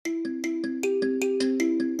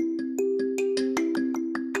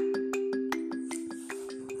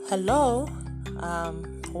Hello.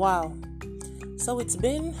 Wow. So it's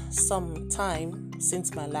been some time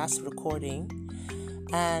since my last recording,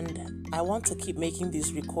 and I want to keep making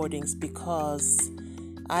these recordings because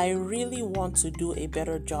I really want to do a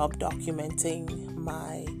better job documenting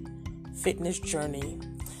my fitness journey.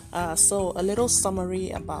 So a little summary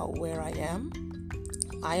about where I am.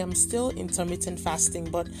 I am still intermittent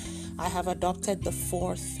fasting, but I have adopted the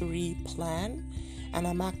 4-3 plan, and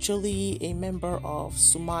I'm actually a member of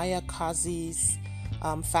Sumaya Kazi's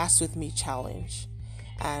Fast With Me challenge.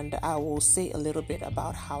 And I will say a little bit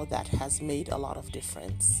about how that has made a lot of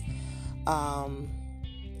difference.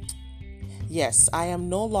 Yes, I am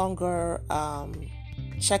no longer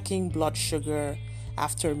checking blood sugar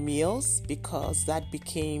after meals because that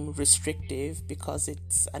became restrictive because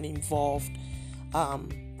it's an involved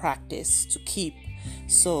practice to keep.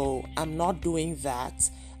 So I'm not doing that.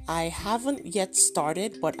 I haven't yet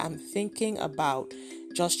started, but I'm thinking about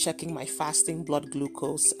just checking my fasting blood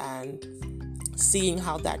glucose and seeing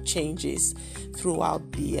how that changes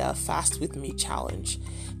throughout the Fast With Me challenge.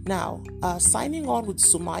 Now, signing on with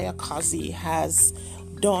Sumaya Kazi has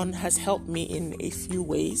helped me in a few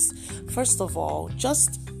ways. First of all,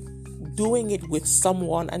 just doing it with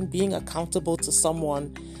someone and being accountable to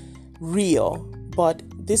someone real, but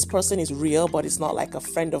this person is real, but it's not like a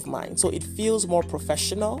friend of mine. So it feels more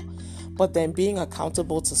professional, but then being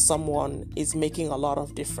accountable to someone is making a lot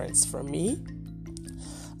of difference for me.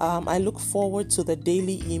 I look forward to the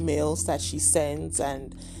daily emails that she sends,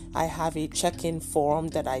 and I have a check-in form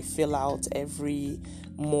that I fill out every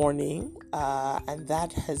morning, and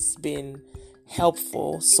that has been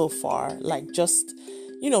helpful so far. Like just,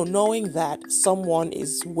 knowing that someone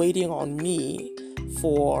is waiting on me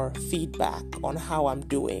for feedback on how I'm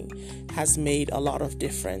doing has made a lot of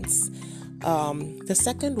difference. The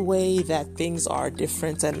second way that things are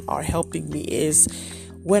different and are helping me is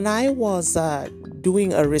when I was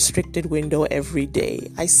doing a restricted window every day,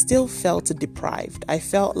 I still felt deprived. I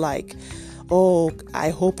felt like,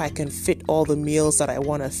 I hope I can fit all the meals that I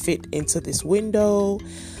want to fit into this window.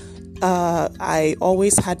 I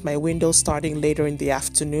always had my window starting later in the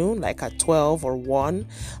afternoon, like at 12 or 1,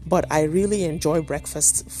 but I really enjoy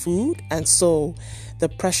breakfast food. And so the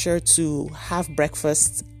pressure to have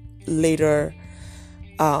breakfast later,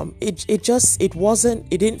 it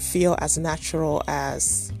didn't feel as natural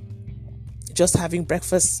as just having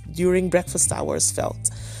breakfast during breakfast hours felt.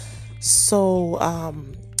 So,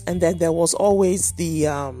 and then there was always the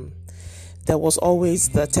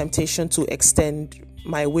temptation to extend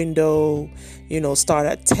my window, start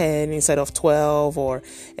at 10 instead of 12 or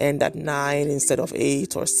end at 9 instead of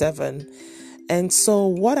 8 or 7. And so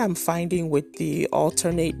what I'm finding with the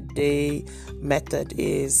alternate day method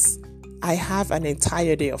is I have an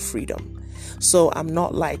entire day of freedom. So I'm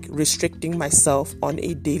not like restricting myself on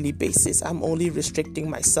a daily basis. I'm only restricting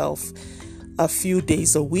myself a few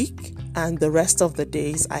days a week, and the rest of the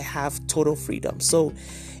days I have total freedom. So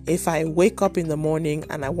if I wake up in the morning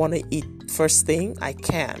and I want to eat first thing, I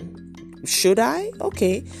can. Should I?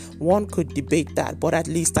 Okay, one could debate that, but at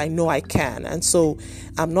least I know I can. And so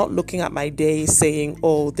I'm not looking at my day saying,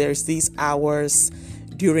 there's these hours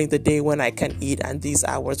during the day when I can eat and these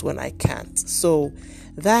hours when I can't. So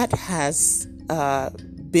that has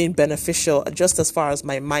been beneficial just as far as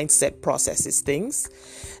my mindset processes things.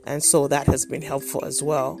 And so that has been helpful as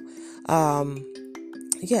well.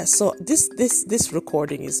 So this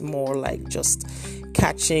recording is more like just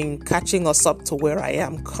catching us up to where I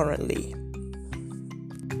am currently.